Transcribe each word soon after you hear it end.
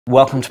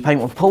Welcome to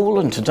Paint with Paul,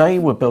 and today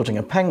we're building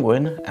a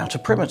penguin out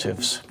of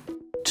primitives.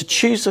 To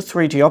choose the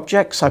 3D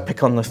objects, I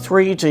pick on the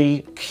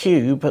 3D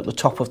cube at the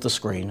top of the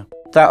screen.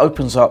 That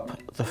opens up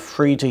the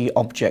 3D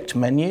object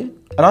menu,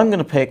 and I'm going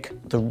to pick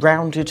the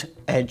rounded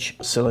edge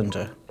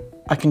cylinder.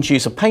 I can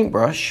choose a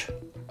paintbrush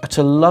at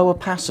a low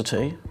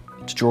opacity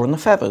to draw in the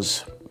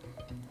feathers.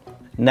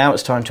 Now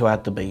it's time to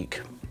add the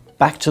beak.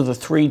 Back to the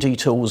 3D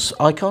tools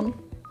icon.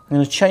 I'm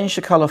going to change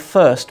the colour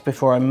first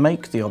before I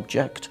make the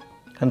object.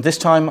 And this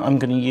time I'm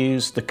going to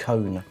use the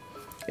cone.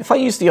 If I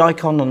use the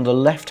icon on the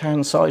left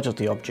hand side of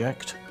the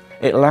object,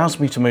 it allows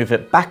me to move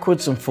it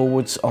backwards and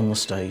forwards on the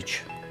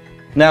stage.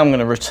 Now I'm going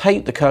to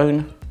rotate the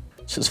cone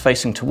so it's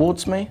facing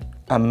towards me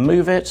and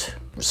move it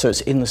so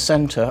it's in the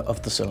centre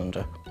of the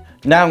cylinder.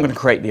 Now I'm going to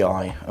create the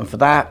eye, and for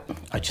that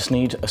I just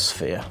need a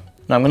sphere.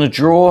 Now I'm going to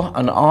draw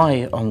an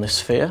eye on this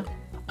sphere.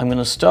 I'm going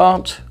to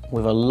start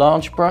with a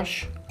large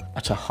brush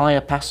at a high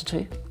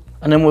opacity,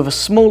 and then with a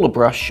smaller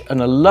brush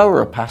and a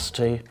lower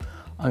opacity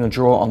I'm going to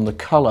draw on the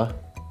colour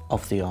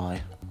of the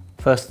eye.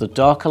 First the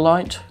darker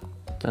light,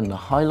 then the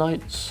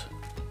highlights,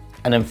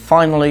 and then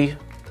finally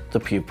the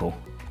pupil.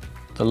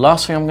 The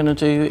last thing I'm going to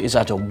do is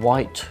add a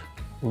white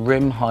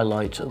rim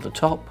highlight at the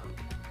top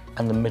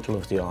and the middle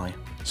of the eye.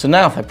 So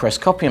now if I press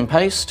copy and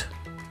paste,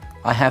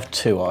 I have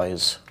two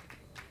eyes.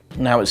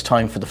 Now it's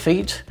time for the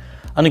feet,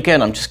 and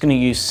again I'm just going to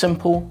use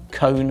simple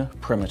cone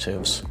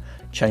primitives.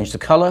 Change the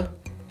colour,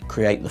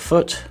 create the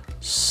foot,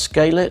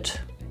 scale it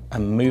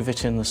and move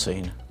it in the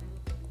scene.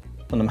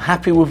 When I'm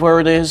happy with where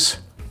it is,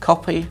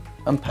 copy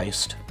and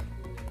paste.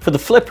 For the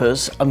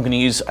flippers, I'm going to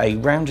use a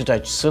rounded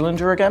edge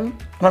cylinder again,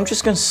 and I'm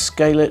just going to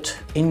scale it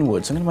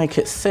inwards. I'm going to make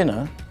it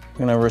thinner. I'm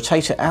going to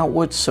rotate it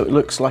outwards so it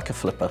looks like a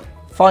flipper.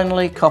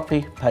 Finally,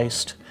 copy,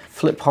 paste,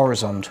 flip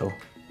horizontal.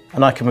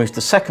 And I can move the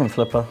second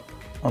flipper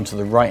onto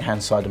the right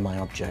hand side of my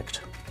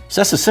object.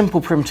 So that's a simple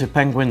primitive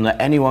penguin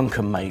that anyone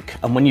can make,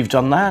 and when you've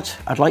done that,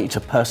 I'd like you to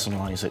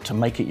personalise it, to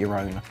make it your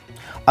own.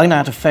 I'm going to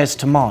add a fez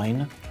to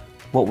mine.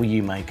 What will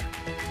you make?